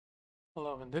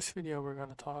Hello, in this video we're going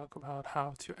to talk about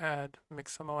how to add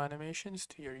Mixamo animations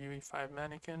to your UE5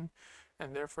 mannequin,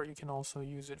 and therefore you can also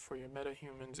use it for your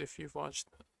metahumans if you've watched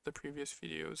the previous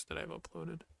videos that I've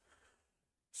uploaded.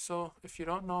 So if you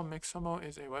don't know, Mixamo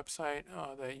is a website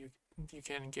that you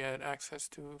can get access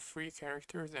to free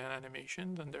characters and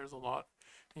animations, and there's a lot.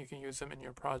 You can use them in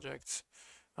your projects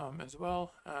as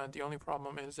well. The only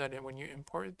problem is that when you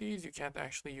import these, you can't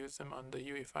actually use them on the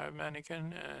UE5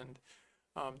 mannequin, and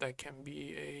that can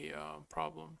be a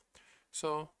problem.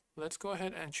 So let's go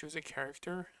ahead and choose a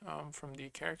character from the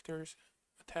characters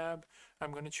tab.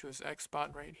 I'm going to choose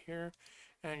XBot right here,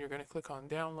 and you're going to click on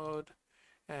download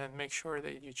and make sure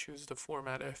that you choose the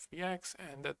format FBX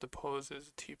and that the pose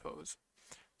is T-pose.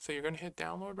 So you're going to hit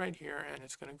download right here, and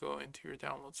it's going to go into your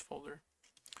downloads folder.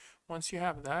 Once you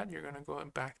have that, you're going to go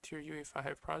back to your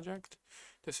UE5 project.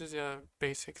 This is a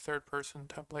basic third-person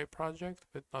template project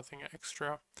with nothing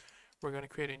extra. We're going to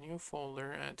create a new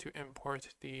folder and to import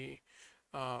the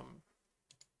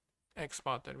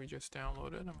XBot that we just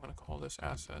downloaded. I'm going to call this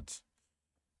assets,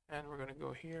 and we're going to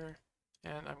go here,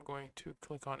 and I'm going to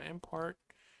click on import,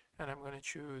 and I'm going to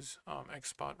choose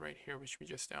XBot right here, which we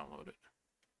just downloaded.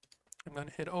 I'm going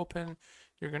to hit open.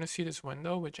 You're going to see this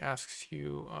window which asks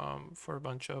you for a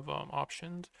bunch of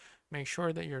options. Make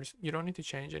sure that you don't need to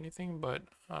change anything, but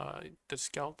the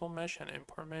skeletal mesh and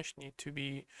import mesh need to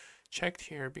be checked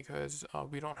here because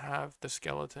we don't have the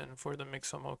skeleton for the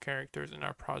Mixamo characters in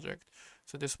our project.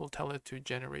 So this will tell it to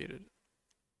generate it.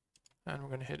 And we're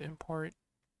going to hit import.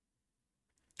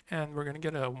 And we're going to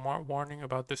get a warning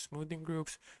about the smoothing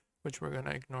groups, which we're going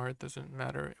to ignore. It doesn't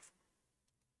matter if.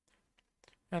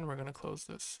 And we're going to close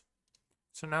this.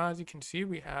 So now, as you can see,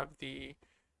 we have the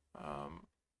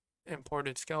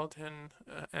imported skeleton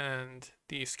and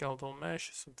the skeletal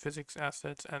mesh, some physics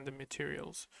assets, and the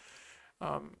materials.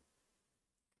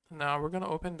 Now we're going to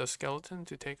open the skeleton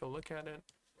to take a look at it.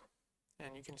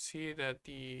 And you can see that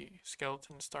the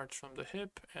skeleton starts from the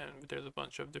hip, and there's a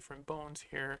bunch of different bones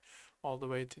here all the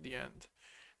way to the end.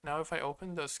 Now if I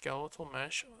open the skeletal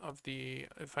mesh of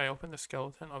if I open the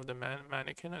skeleton of the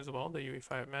mannequin as well, the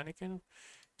UE5 mannequin,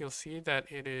 you'll see that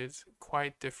it is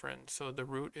quite different. So the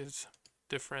root is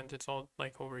different. It's all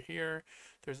like over here.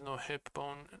 There's no hip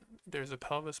bone. There's a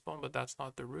pelvis bone, but that's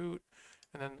not the root.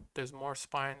 And then there's more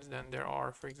spines than there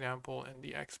are, for example, in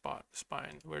the XBot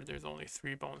spine, where there's only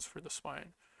 3 bones for the spine.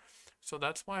 So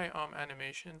that's why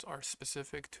animations are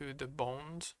specific to the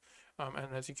bones.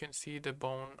 And as you can see, the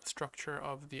bone structure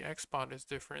of the XBot is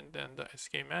different than the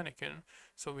SK mannequin.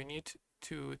 So we need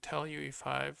to tell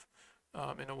UE5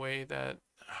 in a way that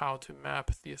how to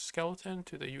map the skeleton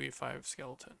to the UE5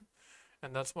 skeleton.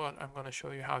 And that's what I'm going to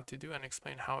show you how to do and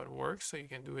explain how it works so you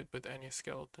can do it with any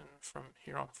skeleton from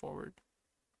here on forward.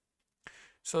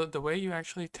 So the way you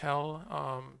actually tell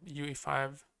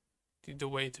UE5 the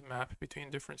way to map between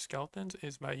different skeletons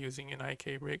is by using an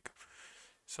IK rig.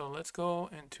 So let's go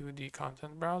into the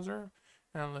content browser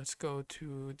and let's go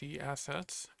to the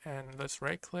assets and let's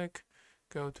right click,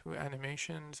 go to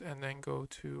animations, and then go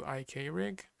to IK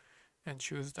rig and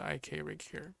choose the IK rig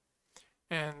here.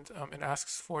 And it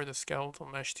asks for the skeletal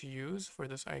mesh to use for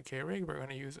this IK rig. We're going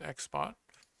to use XBot,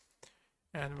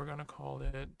 and we're going to call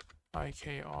it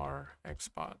IKR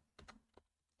XBot.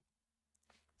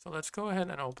 So let's go ahead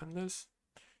and open this,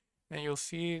 and you'll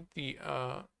see the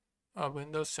a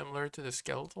window similar to the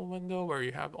skeletal window where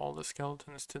you have all the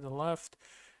skeletons to the left,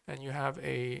 and you have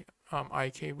a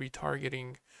IK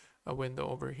retargeting a window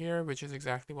over here, which is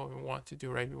exactly what we want to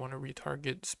do, right? We want to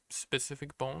retarget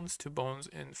specific bones to bones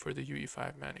in for the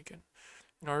UE5 mannequin.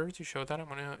 In order to show that, I'm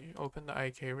going to open the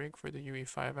IK rig for the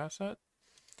UE5 asset.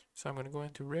 So I'm going to go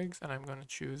into rigs and I'm going to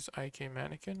choose IK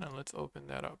mannequin, and let's open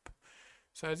that up.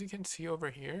 So as you can see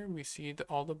over here, we see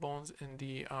all the bones in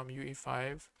the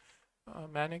UE5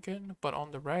 mannequin, but on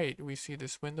the right, we see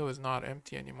this window is not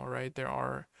empty anymore, right? There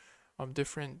are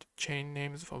different chain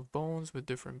names of bones with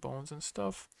different bones and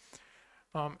stuff.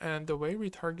 And the way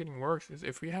retargeting works is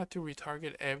if we had to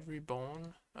retarget every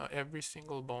bone, every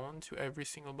single bone to every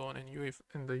single bone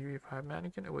in the UE5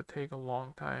 mannequin, it would take a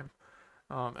long time.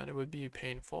 And it would be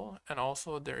painful, and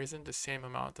also there isn't the same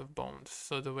amount of bones.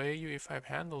 So the way UE5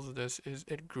 handles this is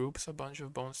it groups a bunch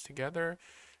of bones together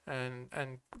and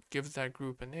gives that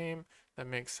group a name that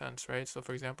makes sense, right? So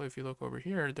for example, if you look over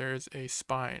here, there's a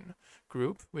spine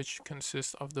group which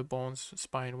consists of the bones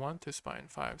spine 1 to spine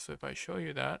 5. So if I show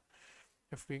you that,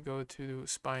 if we go to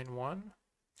spine 1,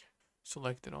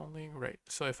 select it only, right?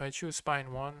 So if I choose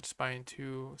spine 1, spine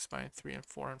 2, spine 3, and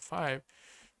 4, and 5,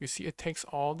 you see it takes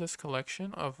all this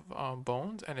collection of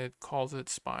bones and it calls it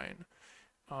spine.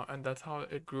 and that's how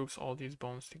it groups all these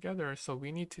bones together. So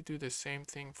we need to do the same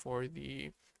thing for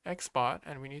the XBot,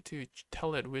 and we need to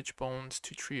tell it which bones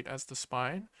to treat as the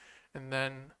spine, and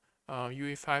then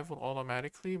UE5 will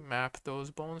automatically map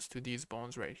those bones to these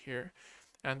bones right here.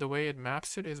 And the way it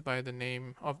maps it is by the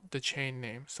name of the chain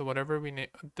name. So whatever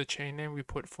the chain name we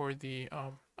put for the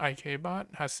IK bot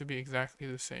has to be exactly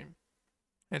the same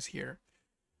as here.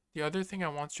 The other thing I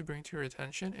want to bring to your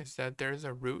attention is that there's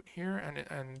a root here,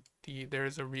 and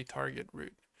there's a retarget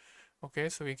root. Okay,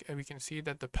 so we can see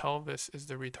that the pelvis is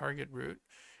the retarget root,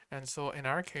 and so in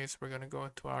our case we're going to go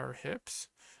into our hips,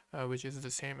 which is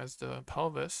the same as the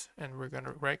pelvis, and we're going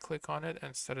to right click on it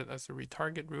and set it as a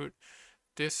retarget root.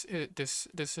 This is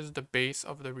the base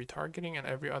of the retargeting, and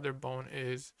every other bone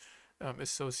is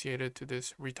associated to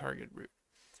this retarget root.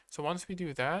 So once we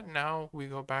do that, now we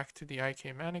go back to the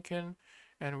IK mannequin,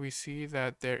 and we see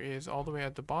that there is all the way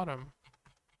at the bottom,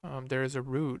 there is a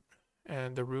root,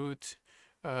 and the root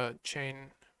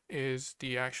chain is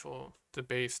the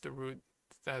base, the root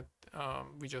that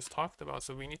we just talked about.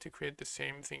 So we need to create the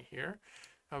same thing here.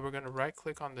 We're going to right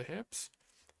click on the hips,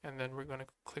 and then we're going to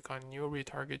click on new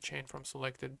retarget chain from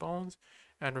selected bones.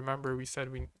 And remember, we said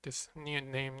this new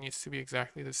name needs to be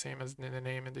exactly the same as the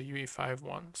name in the UE5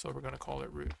 one, so we're going to call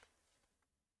it root.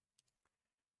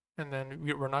 And then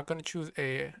we're not going to choose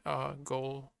a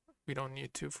goal. We don't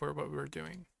need to for what we're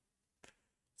doing.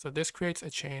 So this creates a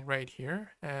chain right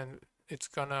here, and it's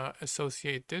gonna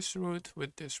associate this root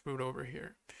with this root over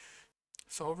here.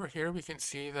 So over here we can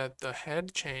see that the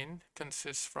head chain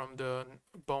consists from the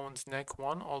bones neck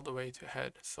 1 all the way to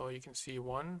head. So you can see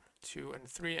 1, 2, and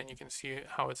 3, and you can see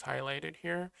how it's highlighted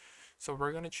here. So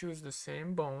we're gonna choose the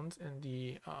same bones in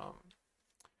the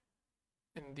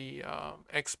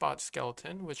XBot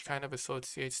skeleton, which kind of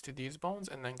associates to these bones,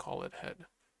 and then call it head.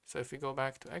 So if we go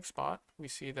back to XBot, we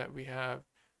see that we have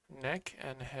neck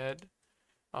and head,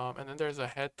 and then there's a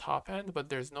head top end, but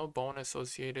there's no bone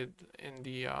associated in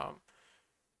the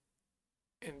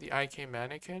IK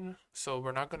mannequin, so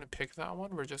we're not going to pick that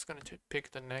one. We're just going to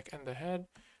pick the neck and the head,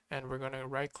 and we're going to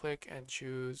right click and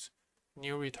choose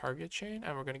new retarget chain,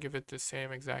 and we're going to give it the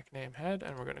same exact name, head,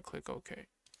 and we're going to click OK.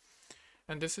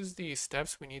 And this is the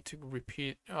steps we need to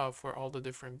repeat for all the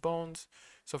different bones.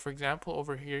 So for example,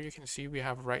 over here you can see we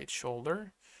have right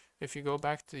shoulder. If you go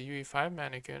back to the UE5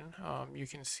 mannequin, you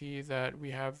can see that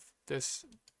we have this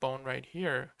bone right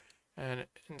here, and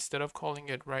instead of calling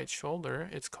it right shoulder,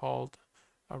 it's called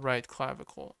a right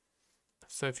clavicle.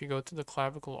 So if you go to the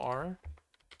clavicle R,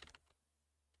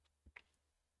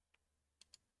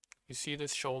 you see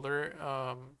this shoulder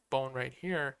bone right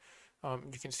here.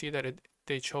 You can see that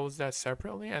they chose that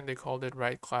separately and they called it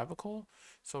right clavicle.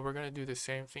 So we're going to do the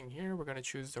same thing here. We're going to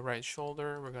choose the right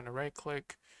shoulder. We're going to right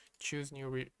click, choose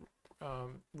new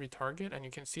retarget, and you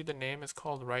can see the name is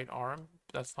called right arm.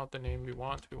 That's not the name we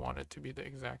want. We want it to be the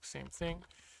exact same thing.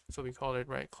 So we call it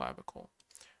right clavicle.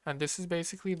 And this is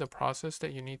basically the process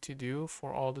that you need to do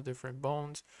for all the different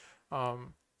bones.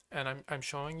 And I'm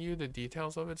showing you the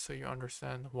details of it so you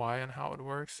understand why and how it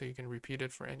works, so you can repeat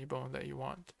it for any bone that you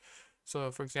want.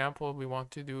 So for example, we want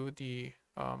to do the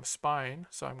spine.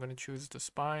 So I'm going to choose the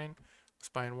spine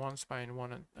 1, spine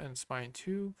 1, and spine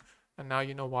 2. And now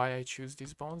you know why I choose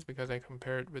these bones, because I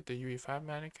compared with the UE5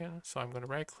 mannequin. So I'm going to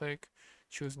right click,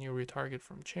 choose new retarget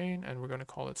from chain, and we're going to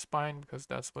call it spine because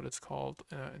that's what it's called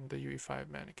in the UE5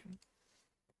 mannequin.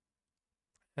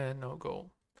 And no goal.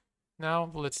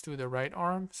 Now let's do the right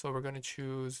arm. So we're going to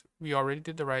choose, we already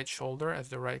did the right shoulder as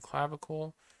the right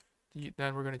clavicle.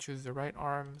 Then we're going to choose the right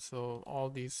arm. So all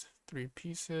these 3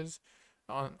 pieces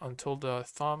until the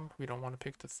thumb. We don't want to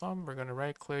pick the thumb. We're going to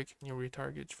right click, new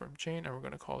retarget from chain, and we're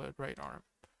going to call it right arm.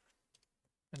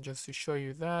 And just to show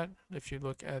you that, if you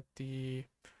look at the,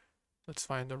 let's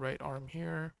find the right arm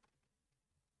here.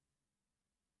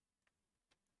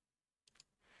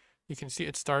 You can see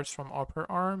it starts from upper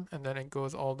arm and then it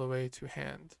goes all the way to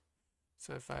hand.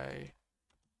 So if I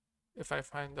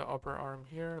find the upper arm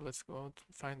here, let's go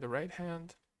find the right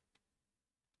hand.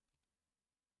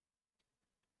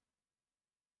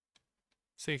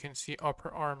 So you can see upper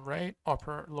arm right,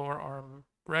 upper lower arm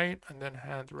right, and then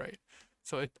hand right.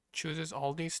 So it chooses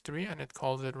all these 3 and it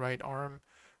calls it right arm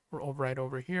right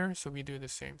over here. So we do the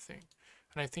same thing.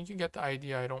 And I think you get the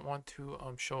idea. I don't want to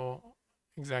show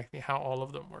exactly how all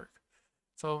of them work.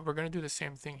 So we're going to do the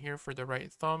same thing here for the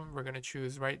right thumb. We're going to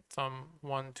choose right thumb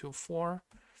 1, 2, 4.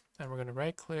 And we're going to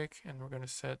right click and we're going to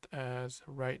set as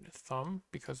right thumb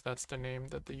because that's the name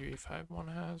that the UE5 one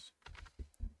has.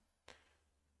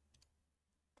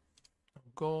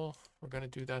 Goal. We're going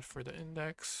to do that for the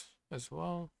index as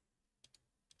well.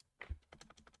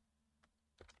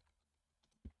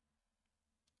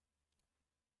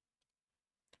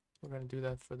 We're going to do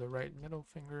that for the right middle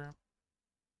finger.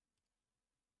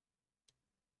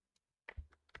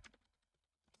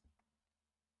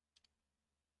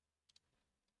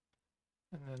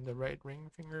 And then the right ring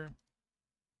finger.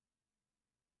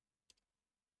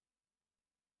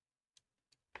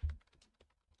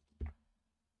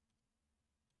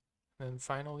 And then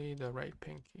finally the right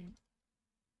pinky.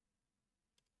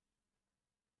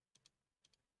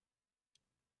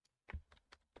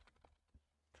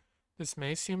 This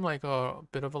may seem like a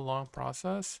bit of a long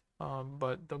process,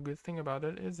 but the good thing about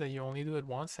it is that you only do it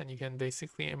once and you can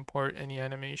basically import any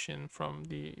animation from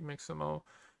the Mixamo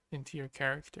into your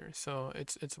character. So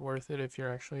it's worth it if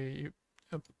you're actually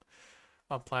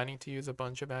planning to use a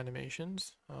bunch of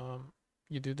animations.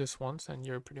 You do this once and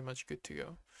you're pretty much good to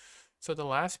go. So the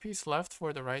last piece left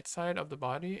for the right side of the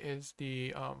body is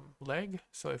the leg.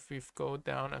 So if we go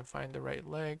down and find the right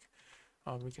leg,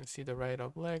 we can see the right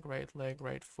leg,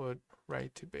 right foot,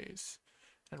 right to base,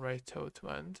 and right toe to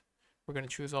end. We're going to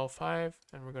choose all 5,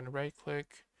 and we're going to right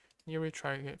click, near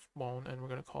retarget bone, and we're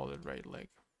going to call it right leg.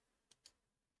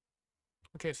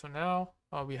 Okay, so now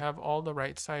we have all the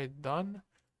right side done.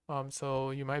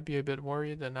 So you might be a bit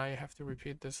worried that now you have to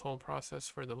repeat this whole process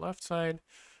for the left side.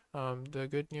 The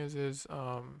good news is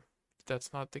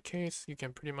that's not the case. You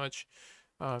can pretty much,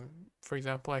 for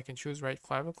example, I can choose right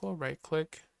clavicle, right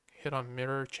click, hit on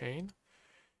mirror chain,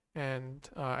 and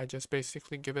I just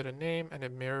basically give it a name and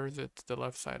it mirrors it to the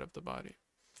left side of the body.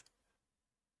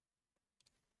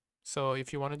 So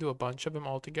if you want to do a bunch of them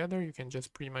all together, you can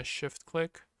just pretty much shift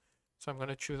click. So I'm going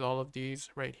to choose all of these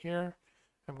right here.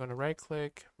 I'm going to right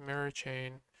click, mirror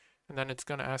chain, and then it's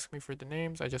going to ask me for the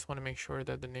names. I just want to make sure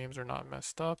that the names are not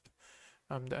messed up,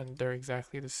 and they're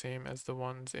exactly the same as the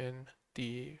ones in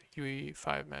the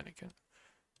UE5 mannequin.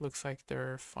 Looks like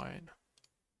they're fine.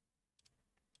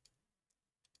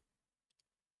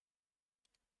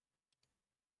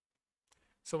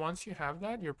 So once you have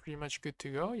that, you're pretty much good to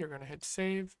go. You're going to hit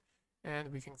save,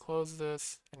 and we can close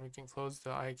this, and we can close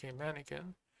the IK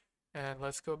mannequin. And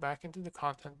let's go back into the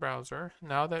content browser.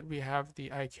 Now that we have the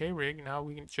IK rig, now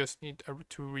we just need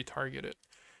to retarget it.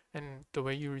 And the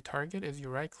way you retarget is you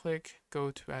right click,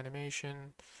 go to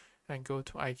animation, and go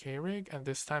to IK rig. And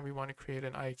this time we want to create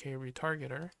an IK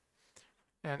retargeter.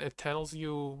 And it tells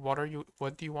you what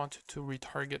do you want to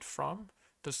retarget from.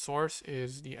 The source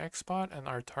is the Xspot and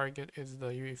our target is the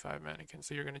UE5 mannequin.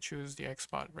 So you're going to choose the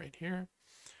Xspot right here.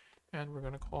 And we're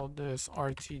going to call this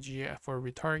RTG for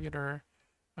retargeter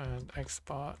and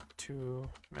Xspot to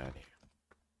Manny.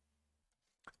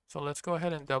 So let's go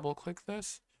ahead and double click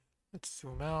this. Let's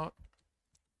zoom out.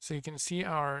 So you can see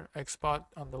our Xspot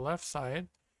on the left side.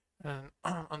 And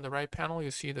on the right panel,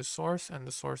 you see the source, and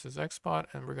the source is Xspot,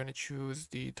 and we're going to choose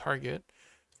the target.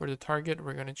 For the target,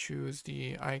 we're going to choose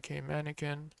the IK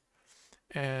mannequin,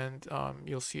 and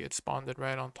you'll see it spawned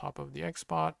right on top of the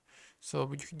Xspot.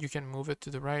 So you can move it to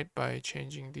the right by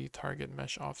changing the target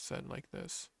mesh offset like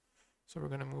this. So we're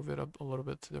going to move it up a little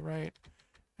bit to the right,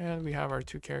 and we have our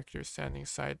 2 characters standing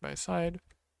side by side.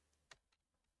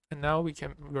 And now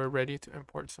we're ready to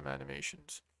import some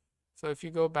animations. So if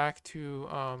you go back to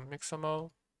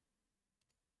Mixamo,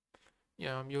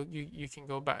 you can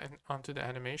go back onto the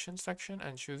animation section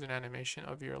and choose an animation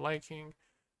of your liking.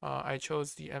 I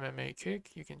chose the MMA kick.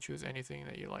 You can choose anything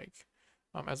that you like,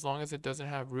 as long as it doesn't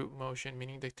have root motion,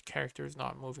 meaning that the character is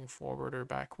not moving forward or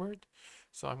backward.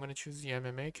 So I'm going to choose the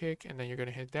MMA kick, and then you're going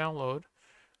to hit download.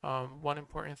 One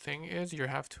important thing is you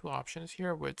have 2 options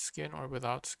here, with skin or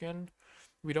without skin.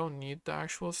 We don't need the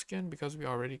actual skin because we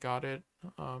already got it.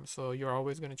 So you're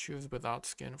always going to choose without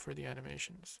skin for the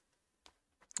animations.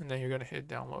 And then you're going to hit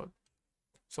download.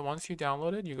 So once you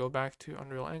download it, you go back to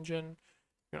Unreal Engine,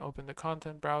 you're going to open the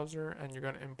content browser, and you're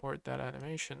going to import that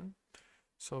animation.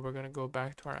 So we're going to go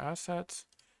back to our assets,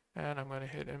 and I'm going to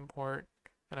hit import,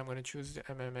 and I'm going to choose the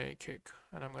MMA kick,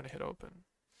 and I'm going to hit open.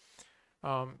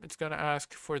 It's going to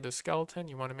ask for the skeleton.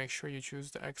 You want to make sure you choose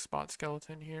the Xspot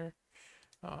skeleton here.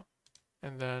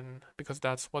 And then, because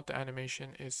that's what the animation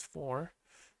is for,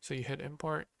 so you hit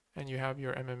import, and you have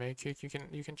your MMA kick.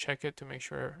 You can check it to make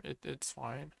sure it's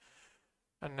fine.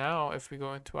 And now if we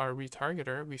go into our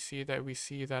retargeter, we see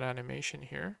that animation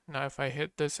here. Now if I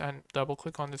hit this and double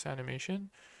click on this animation,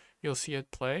 you'll see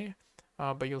it play,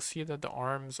 but you'll see that the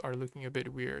arms are looking a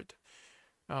bit weird.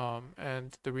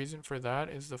 And the reason for that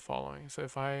is the following. So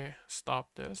if I stop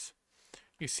this,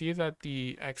 you see that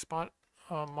the Xspot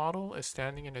model is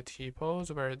standing in a T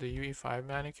pose, where the UE5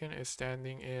 mannequin is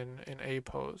standing in A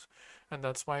pose, and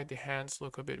that's why the hands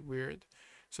look a bit weird.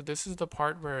 So this is the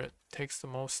part where it takes the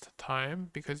most time,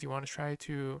 because you want to try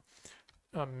to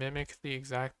mimic the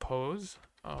exact pose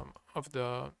of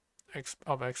the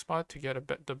XSpot to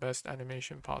get the best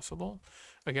animation possible.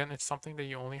 Again, it's something that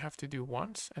you only have to do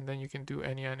once, and then you can do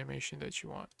any animation that you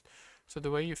want. So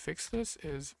the way you fix this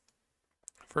is,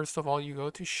 first of all, you go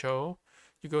to show,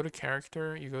 you go to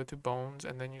character, you go to bones,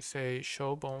 and then you say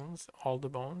show bones, all the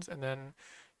bones, and then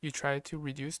you try to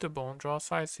reduce the bone draw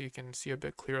size so you can see a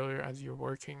bit clearer as you're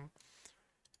working.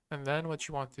 And then what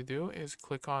you want to do is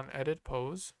click on edit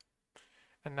pose,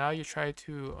 and now you try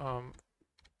to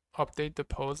update the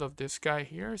pose of this guy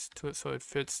here so it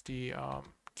fits the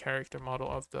character model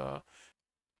of the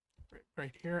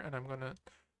right here. And I'm gonna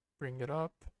bring it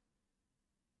up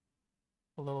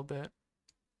a little bit,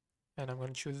 and I'm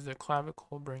gonna choose the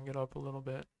clavicle, bring it up a little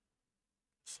bit,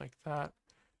 just like that.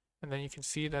 And then you can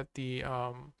see that the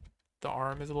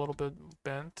arm is a little bit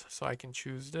bent, so I can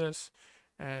choose this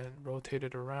and rotate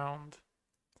it around.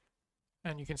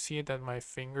 And you can see that my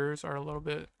fingers are a little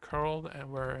bit curled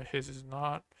and where his is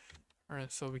not.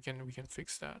 Alright, so we can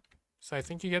fix that. So I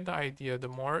think you get the idea.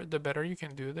 The better you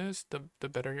can do this, the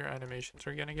better your animations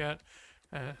are gonna get.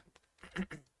 And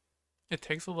it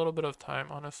takes a little bit of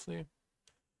time, honestly.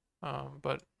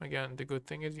 But again, the good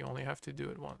thing is you only have to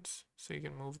do it once. So you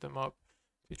can move them up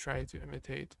to try to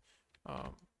imitate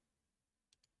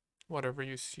whatever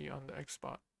you see on the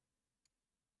XSpot.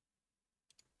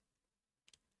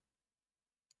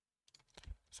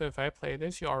 So if I play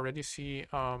this, you already see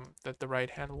that the right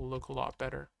hand will look a lot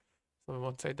better. So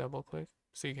once I double click,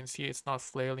 so you can see it's not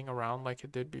flailing around like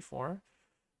it did before.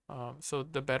 So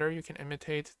the better you can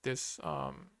imitate this,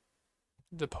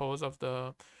 the pose of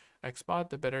the XSpot,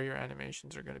 the better your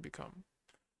animations are going to become.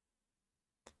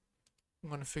 I'm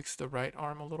going to fix the right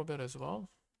arm a little bit as well,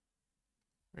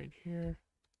 right here.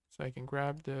 So I can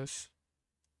grab this,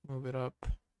 move it up,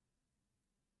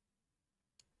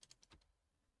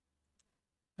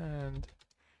 and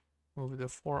move the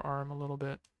forearm a little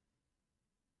bit,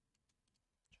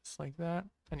 just like that.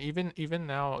 And even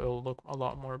now it'll look a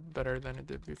lot more better than it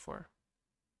did before.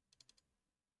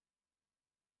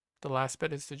 The last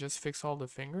bit is to just fix all the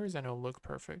fingers and it'll look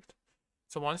perfect.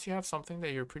 So once you have something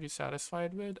that you're pretty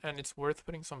satisfied with, and it's worth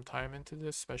putting some time into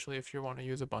this, especially if you want to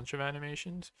use a bunch of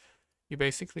animations, you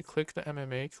basically click the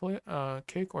MMA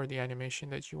kick or the animation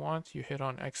that you want. You hit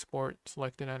on export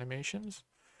selected animations,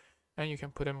 and you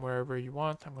can put them wherever you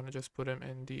want. I'm going to just put them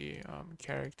in the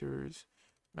characters,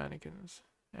 mannequins,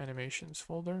 animations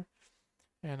folder,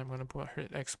 and I'm going to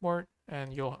hit export,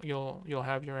 and you'll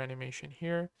have your animation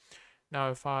here. Now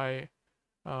if I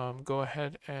go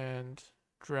ahead and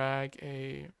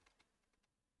I'm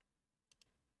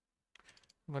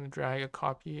going to drag a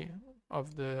copy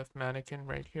of the mannequin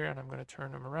right here, and I'm going to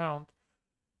turn him around.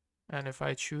 And if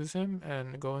I choose him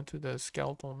and go into the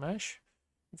skeletal mesh,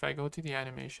 if I go to the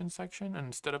animation section, and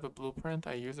instead of a blueprint,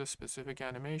 I use a specific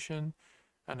animation,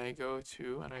 and I go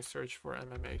to and I search for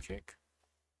MMA kick,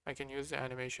 I can use the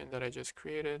animation that I just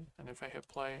created, and if I hit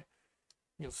play,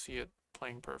 you'll see it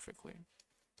playing perfectly.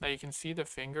 Now you can see the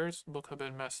fingers look a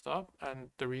bit messed up,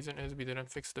 and the reason is we didn't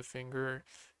fix the finger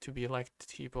to be like the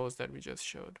T-pose that we just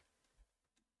showed.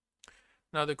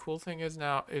 Now the cool thing is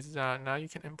that now you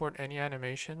can import any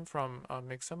animation from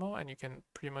Mixamo, and you can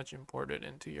pretty much import it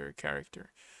into your character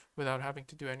without having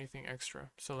to do anything extra.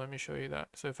 So let me show you that.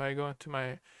 So if I go into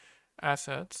my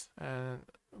assets and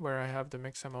where I have the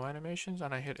Mixamo animations,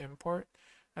 and I hit import,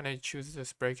 and I choose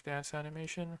this breakdance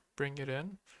animation, bring it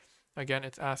in. Again,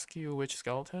 it's asking you which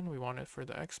skeleton we want it for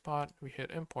the XSpot. We hit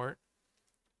import.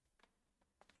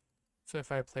 So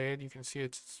if I play it, you can see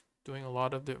it's doing a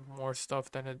lot of the more stuff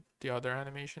than the other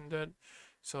animation did.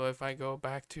 So if I go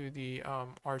back to the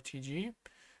RTG,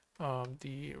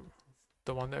 the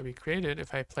one that we created,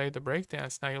 if I play the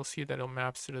breakdance, now you'll see that it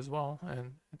maps it as well,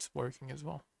 and it's working as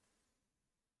well.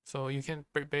 So you can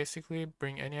basically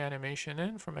bring any animation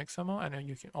in from Mixamo, and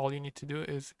then all you need to do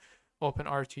is open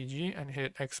RTG and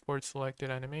hit export selected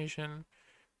animation,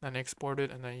 then export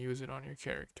it and then use it on your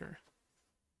character.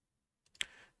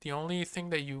 The only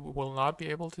thing that you will not be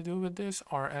able to do with this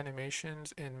are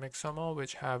animations in Mixamo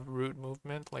which have root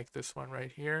movement, like this one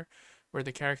right here, where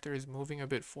the character is moving a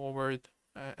bit forward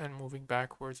and moving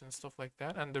backwards and stuff like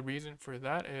that. And the reason for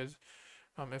that is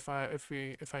if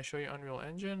I show you Unreal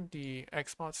Engine, the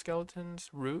XSpot skeleton's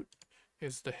root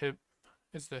is the hip,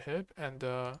 and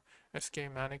the SK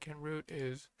mannequin root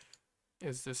is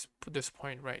this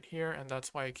point right here, and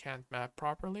that's why it can't map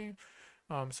properly.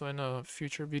 So in a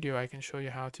future video I can show you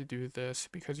how to do this,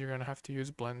 because you're gonna have to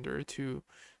use Blender to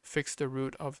fix the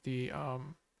root of the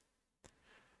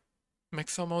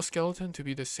Mixamo skeleton to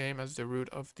be the same as the root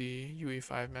of the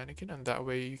UE5 mannequin, and that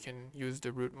way you can use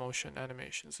the root motion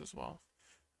animations as well.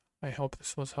 I hope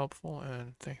this was helpful,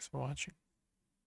 and thanks for watching.